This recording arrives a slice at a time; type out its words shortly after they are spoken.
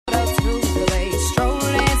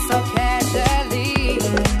strolling so casually.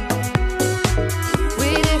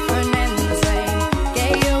 We're different and the same.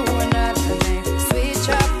 Gave you another name. Switch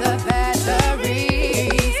up the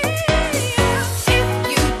batteries. If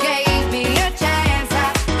you gave me a chance, I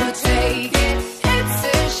would take it. It's a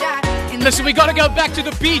shot. Listen, we gotta go back to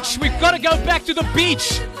the beach. We've gotta go back to the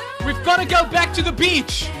beach. We've gotta go back to the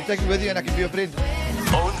beach. You take me with you and I can be your friend.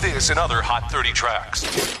 Own this and other Hot 30 tracks.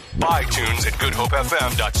 Buy tunes at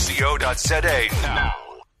goodhopefm.co.za now.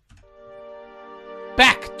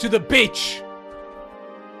 Back to the beach.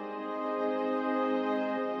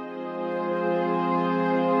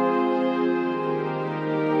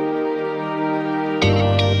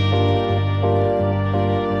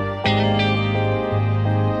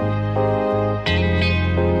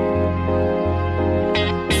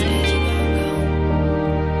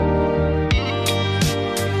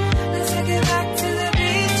 Let's take it back to the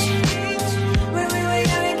beach, where we were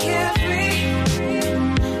young and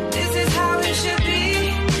carefree. This is how it should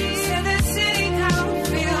be. Set the city down,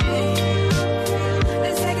 feel me.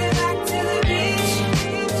 Let's take it back to the beach,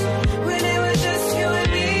 when it was just you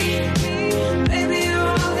and me. Baby, you're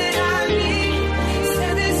all that I need.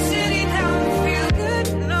 Set the city down, feel good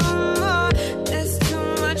no more. There's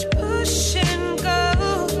too much push and go.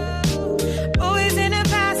 Always in the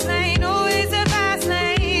fast lane, always the fast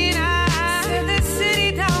lane. I set the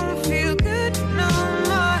city down, feel good no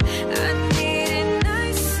more. I need it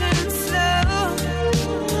nice and slow.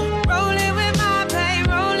 Rolling with my play,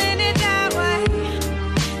 rolling it that way.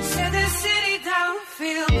 Set the city down,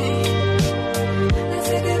 feel me. Let's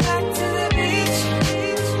take it back to the beach,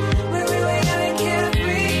 where we were young and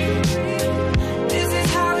carefree. This is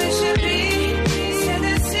how it should be. Set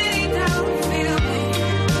the city down, feel me.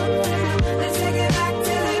 Let's take it back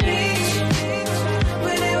to the beach,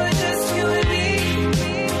 when it was just you and me.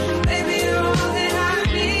 Baby, you're all that I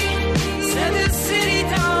need. Set the city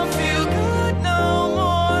down, feel good no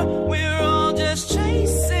more. We're all just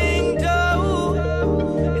chasing dough.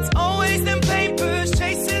 It's always them papers,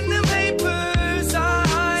 chasing them papers.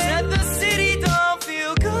 I set the city down,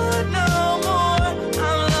 feel good no more.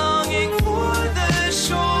 I'm longing for the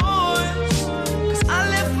shores, 'cause I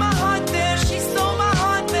left my heart there, she stole my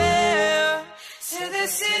heart there. Set the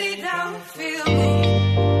city down, feel me.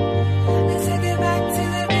 Let's take it back to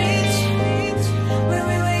the beach, where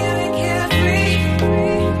we were young and carefree.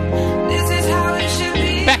 This is how it should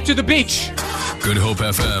be. Back to the beach. Good Hope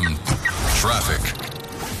FM. Traffic.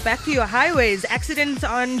 Back to your highways. Accident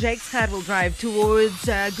on Jakes Cadwell Drive towards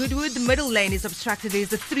Goodwood. The middle lane is obstructed.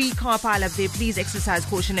 There's a 3-car pile-up there. Please exercise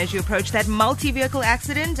caution as you approach that. Multi-vehicle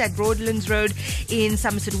accident at Broadlands Road in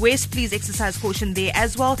Somerset West. Please exercise caution there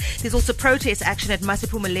as well. There's also protest action at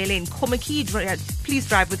Masiphumelele in Kommetjie. Please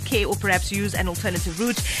drive with care or perhaps use an alternative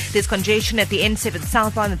route. There's congestion at the N7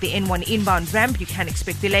 southbound, at the N1 inbound ramp. You can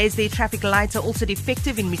expect delays there. Traffic lights are also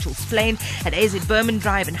defective in Mitchell's Plain, at AZ Berman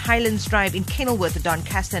Drive and Highlands Drive in Kenilworth, at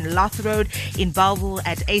Doncaster and Lath Road in Bellville,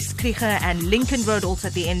 at Ace Krieger and Lincoln Road, also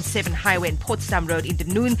at the N7 highway and Potsdam Road in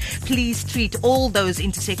Dunoon. Please treat all those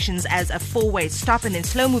intersections as a 4-way stop, and then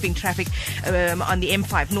slow-moving traffic on the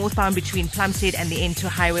M5 northbound between Plumstead and the N2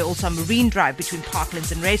 highway, also on Marine Drive between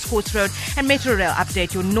Parklands and Racecourse Road. And Metro Rail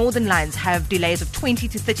update, your northern lines have delays of 20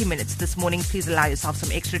 to 30 minutes this morning. Please allow yourself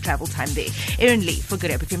some extra travel time there. Erin Lee for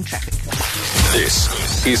Good Hope FM Traffic. This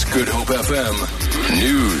is Good Hope FM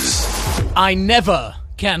News. I never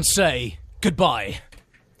can say goodbye.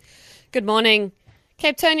 Good morning.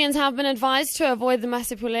 Capetonians have been advised to avoid the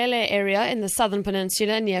Masiphumelele area in the Southern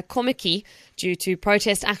Peninsula near Kommetjie due to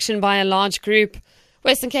protest action by a large group.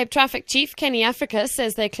 Western Cape Traffic Chief Kenny Africa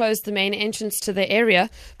says they closed the main entrance to the area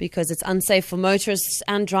because it's unsafe for motorists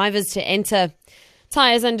and drivers to enter.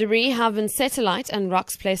 Tyres and debris have been set alight and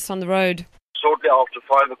rocks placed on the road. Shortly after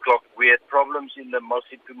 5 o'clock, we had problems in the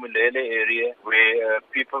Masiphumelele area where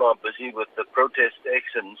people are busy with the protest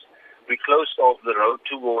actions. We closed off the road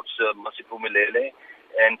towards Masiphumelele,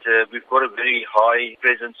 and we've got a very high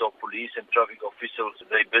presence of police and traffic officials.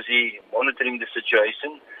 They're busy monitoring the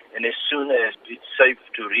situation, and as soon as it's safe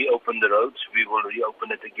to reopen the roads, we will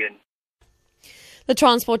reopen it again. The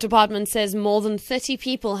Transport Department says more than 30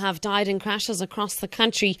 people have died in crashes across the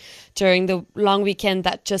country during the long weekend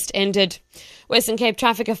that just ended. Western Cape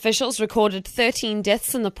traffic officials recorded 13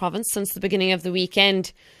 deaths in the province since the beginning of the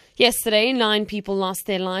weekend. Yesterday, 9 people lost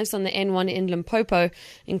their lives on the N1 in Limpopo,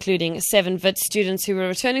 including 7 Wits students who were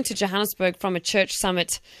returning to Johannesburg from a church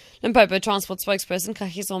summit. Limpopo Transport spokesperson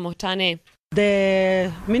Kagiso Motane.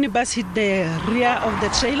 The minibus hit the rear of the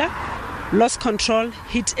trailer, lost control,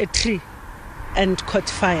 hit a tree and caught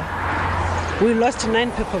fire. We lost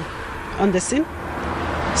 9 people on the scene.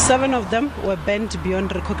 7 of them were burned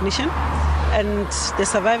beyond recognition. and the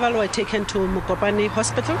survival were taken to Mokopane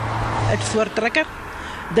Hospital at Voortrekker.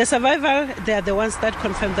 The survival, they are the ones that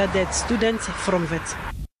confirmed that they're students from Wits.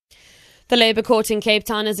 The Labour Court in Cape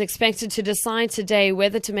Town is expected to decide today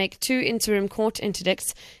whether to make 2 interim court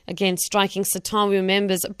interdicts against striking SATAWU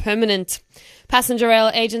members permanent. Passenger Rail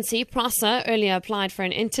Agency, PRASA, earlier applied for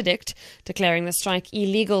an interdict, declaring the strike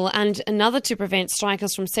illegal, and another to prevent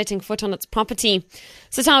strikers from setting foot on its property.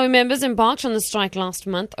 SATAWU members embarked on the strike last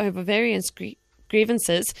month over various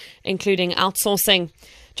grievances, including outsourcing.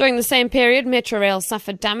 During the same period, Metro Rail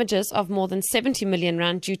suffered damages of more than 70 million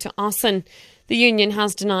rand due to arson. The union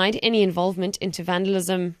has denied any involvement into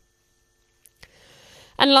vandalism.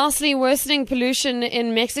 And lastly, worsening pollution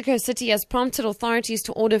in Mexico City has prompted authorities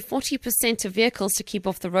to order 40% of vehicles to keep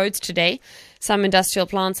off the roads today. Some industrial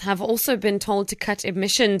plants have also been told to cut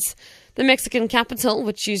emissions. The Mexican capital,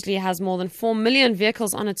 which usually has more than 4 million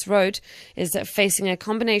vehicles on its road, is facing a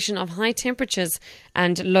combination of high temperatures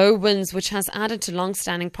and low winds, which has added to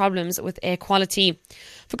long-standing problems with air quality.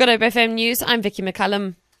 For Good Hope FM News, I'm Vicky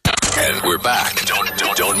McCullum. And we're back.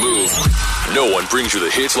 Don't move. No one brings you the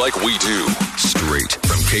hits like we do. Straight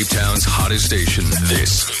from Cape Town's hottest station.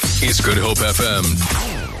 This is Good Hope FM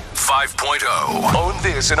 5.0. Own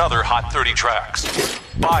this and other Hot 30 tracks.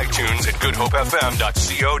 Buy tunes at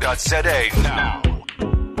goodhopefm.co.za now.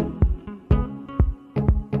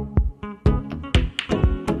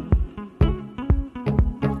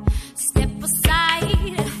 Step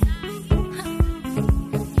aside.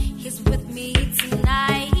 He's with me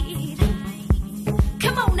tonight.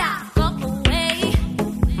 Come on now, fuck away.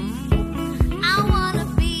 I wanna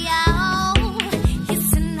be out here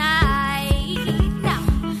tonight. Now,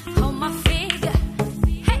 hold my finger.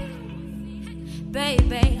 Hey,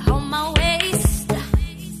 baby, hold my waist.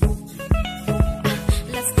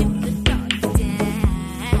 Let's do the naughty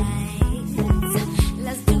dance.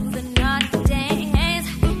 Let's do the naughty dance.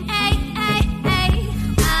 Hey, hey, hey.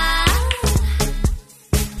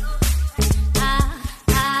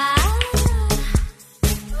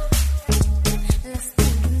 Let's do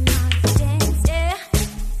the naughty dance, yeah.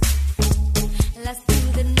 Let's do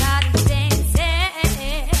the naughty dance, yeah.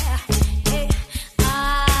 Hey,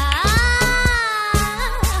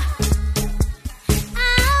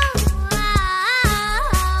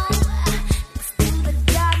 let's do the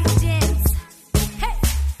naughty dance. Hey,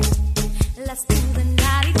 let's do the